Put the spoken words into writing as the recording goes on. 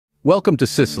Welcome to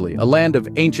Sicily, a land of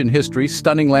ancient history,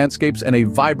 stunning landscapes, and a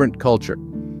vibrant culture.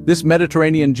 This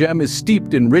Mediterranean gem is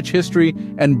steeped in rich history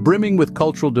and brimming with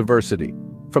cultural diversity.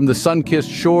 From the sun-kissed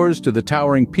shores to the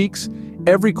towering peaks,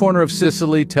 every corner of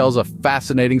Sicily tells a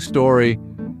fascinating story.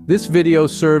 This video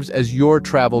serves as your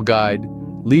travel guide,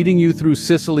 leading you through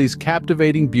Sicily's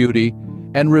captivating beauty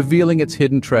and revealing its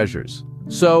hidden treasures.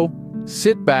 So,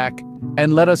 sit back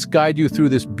and let us guide you through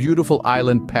this beautiful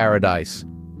island paradise.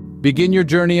 Begin your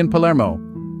journey in Palermo,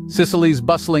 Sicily's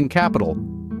bustling capital.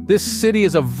 This city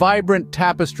is a vibrant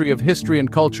tapestry of history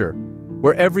and culture,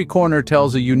 where every corner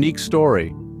tells a unique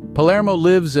story. Palermo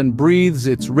lives and breathes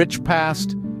its rich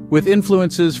past, with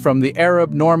influences from the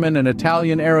Arab, Norman, and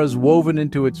Italian eras woven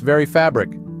into its very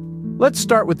fabric. Let's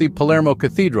start with the Palermo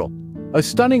Cathedral, a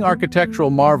stunning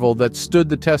architectural marvel that stood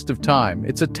the test of time.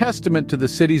 It's a testament to the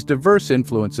city's diverse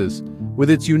influences, with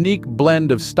its unique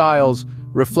blend of styles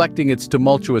reflecting its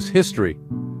tumultuous history.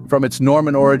 From its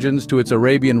Norman origins to its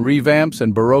Arabian revamps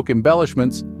and Baroque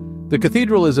embellishments, the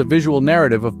cathedral is a visual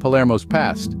narrative of Palermo's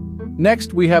past.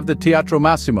 Next, we have the Teatro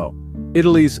Massimo,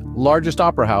 Italy's largest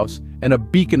opera house and a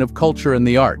beacon of culture and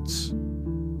the arts.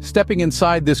 Stepping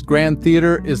inside this grand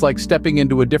theater is like stepping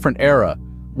into a different era,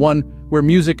 one where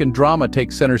music and drama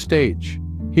take center stage.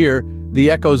 Here,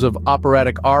 the echoes of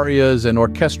operatic arias and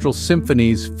orchestral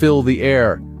symphonies fill the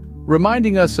air,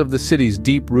 reminding us of the city's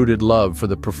deep-rooted love for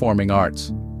the performing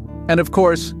arts. And of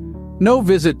course, no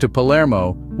visit to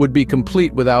Palermo would be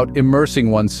complete without immersing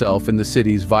oneself in the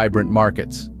city's vibrant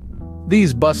markets.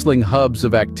 These bustling hubs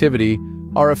of activity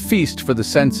are a feast for the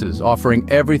senses, offering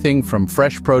everything from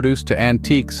fresh produce to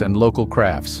antiques and local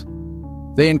crafts.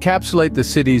 They encapsulate the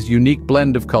city's unique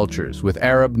blend of cultures, with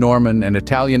Arab, Norman, and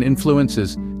Italian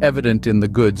influences evident in the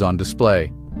goods on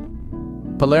display.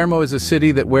 Palermo is a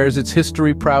city that wears its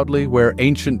history proudly, where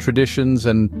ancient traditions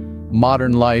and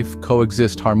modern life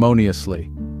coexist harmoniously.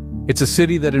 It's a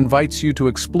city that invites you to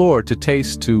explore, to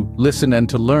taste, to listen, and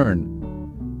to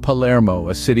learn. Palermo,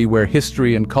 a city where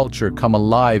history and culture come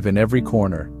alive in every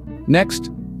corner. Next,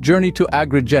 journey to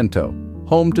Agrigento,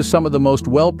 home to some of the most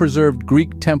well-preserved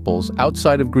Greek temples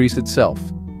outside of Greece itself.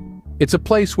 It's a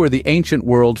place where the ancient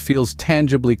world feels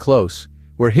tangibly close,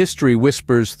 where history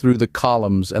whispers through the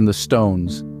columns and the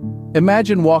stones.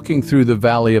 Imagine walking through the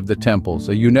Valley of the Temples,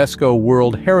 a UNESCO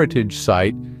World Heritage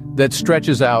Site that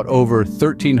stretches out over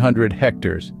 1,300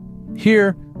 hectares.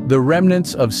 Here, the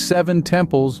remnants of 7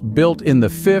 temples built in the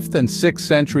 5th and 6th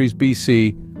centuries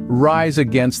BC rise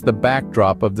against the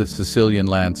backdrop of the Sicilian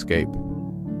landscape.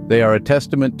 They are a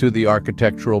testament to the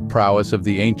architectural prowess of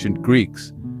the ancient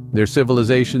Greeks, their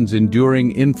civilization's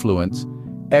enduring influence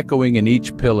echoing in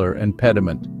each pillar and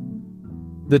pediment.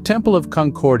 The Temple of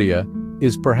Concordia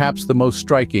is perhaps the most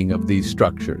striking of these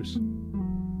structures.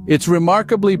 Its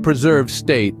remarkably preserved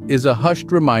state is a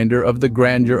hushed reminder of the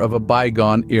grandeur of a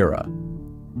bygone era.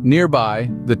 Nearby,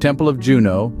 the Temple of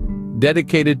Juno,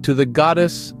 dedicated to the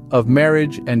goddess of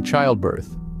marriage and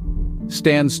childbirth,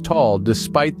 stands tall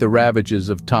despite the ravages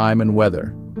of time and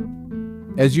weather.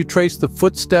 As you trace the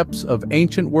footsteps of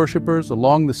ancient worshippers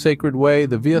along the sacred way,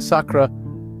 the Via Sacra,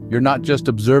 you're not just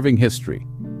observing history,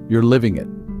 you're living it.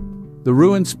 The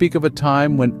ruins speak of a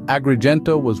time when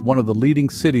Agrigento was one of the leading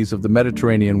cities of the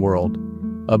Mediterranean world,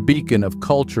 a beacon of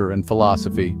culture and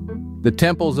philosophy. The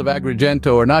temples of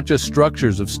Agrigento are not just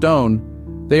structures of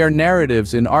stone, they are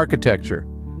narratives in architecture,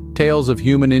 tales of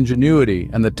human ingenuity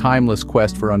and the timeless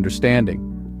quest for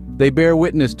understanding. They bear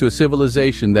witness to a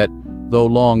civilization that, though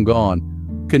long gone,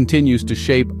 continues to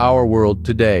shape our world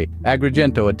today.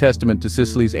 Agrigento, a testament to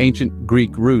Sicily's ancient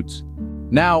Greek roots.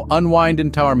 Now unwind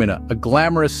in Taormina, a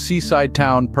glamorous seaside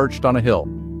town perched on a hill.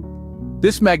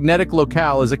 This magnetic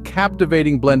locale is a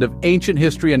captivating blend of ancient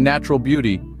history and natural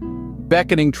beauty,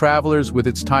 beckoning travelers with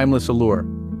its timeless allure.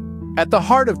 At the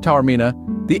heart of Taormina,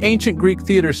 the ancient Greek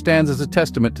theater stands as a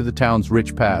testament to the town's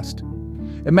rich past.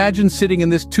 Imagine sitting in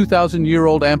this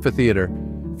 2,000-year-old amphitheater,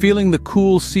 feeling the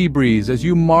cool sea breeze as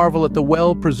you marvel at the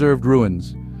well-preserved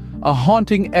ruins, a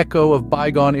haunting echo of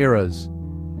bygone eras.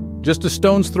 Just a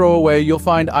stone's throw away, you'll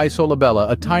find Isola Bella,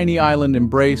 a tiny island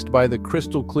embraced by the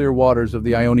crystal-clear waters of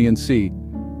the Ionian Sea.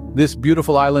 This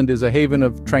beautiful island is a haven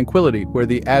of tranquility, where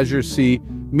the azure sea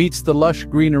meets the lush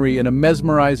greenery in a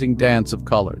mesmerizing dance of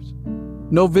colors.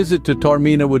 No visit to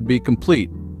Taormina would be complete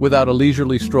without a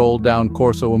leisurely stroll down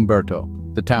Corso Umberto,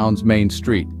 the town's main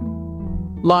street.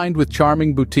 Lined with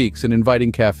charming boutiques and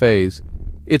inviting cafes,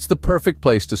 it's the perfect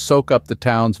place to soak up the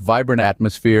town's vibrant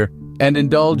atmosphere and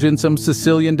indulge in some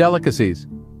Sicilian delicacies.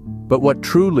 But what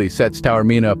truly sets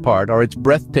Taormina apart are its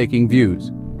breathtaking views.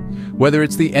 Whether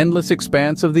it's the endless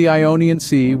expanse of the Ionian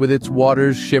Sea with its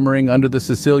waters shimmering under the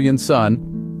Sicilian sun,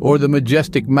 Or the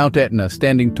majestic Mount Etna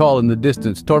standing tall in the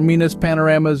distance. Taormina's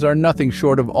panoramas are nothing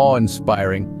short of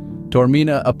awe-inspiring.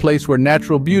 Taormina, a place where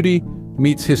natural beauty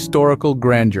meets historical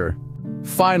grandeur.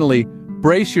 Finally,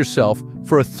 brace yourself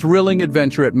for a thrilling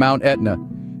adventure at Mount Etna,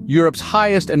 Europe's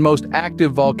highest and most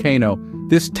active volcano.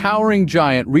 This towering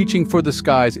giant reaching for the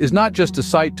skies is not just a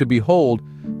sight to behold,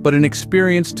 but an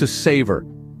experience to savor.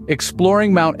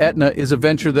 Exploring Mount Etna is a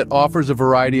venture that offers a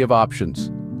variety of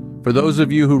options. For those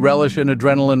of you who relish an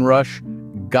adrenaline rush,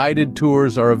 guided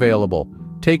tours are available,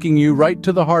 taking you right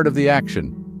to the heart of the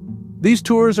action. These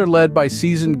tours are led by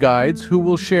seasoned guides who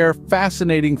will share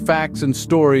fascinating facts and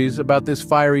stories about this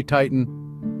fiery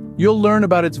titan. You'll learn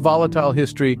about its volatile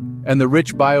history and the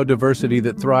rich biodiversity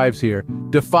that thrives here,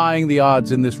 defying the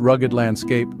odds in this rugged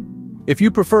landscape. If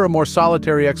you prefer a more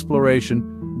solitary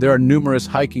exploration, there are numerous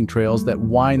hiking trails that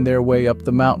wind their way up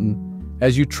the mountain.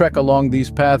 As you trek along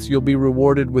these paths, you'll be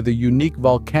rewarded with a unique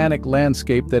volcanic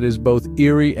landscape that is both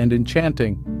eerie and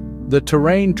enchanting. The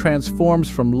terrain transforms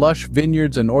from lush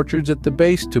vineyards and orchards at the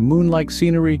base to moon-like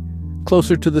scenery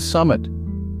closer to the summit.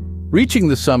 Reaching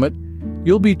the summit,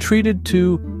 you'll be treated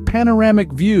to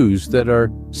panoramic views that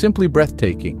are simply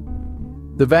breathtaking.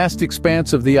 The vast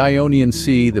expanse of the Ionian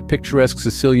Sea, the picturesque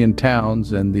Sicilian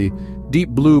towns, and the deep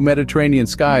blue Mediterranean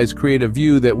skies create a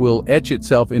view that will etch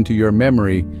itself into your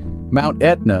memory. Mount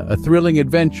Etna, a thrilling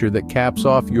adventure that caps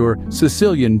off your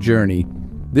Sicilian journey.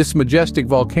 This majestic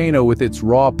volcano, with its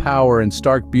raw power and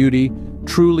stark beauty,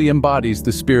 truly embodies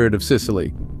the spirit of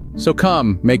Sicily. So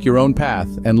come, make your own path,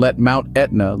 and let Mount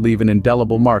Etna leave an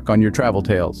indelible mark on your travel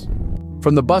tales.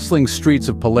 From the bustling streets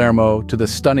of Palermo to the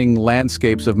stunning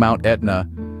landscapes of Mount Etna,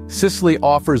 Sicily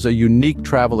offers a unique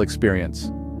travel experience.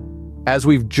 As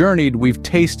we've journeyed, we've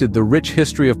tasted the rich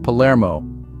history of Palermo,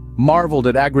 marveled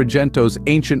at Agrigento's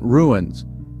ancient ruins,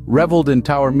 reveled in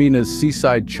Taormina's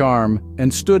seaside charm,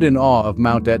 and stood in awe of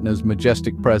Mount Etna's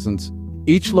majestic presence.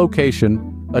 Each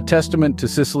location, a testament to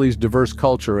Sicily's diverse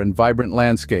culture and vibrant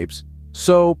landscapes.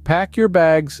 So, pack your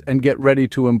bags and get ready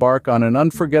to embark on an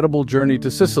unforgettable journey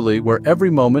to Sicily, where every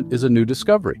moment is a new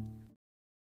discovery.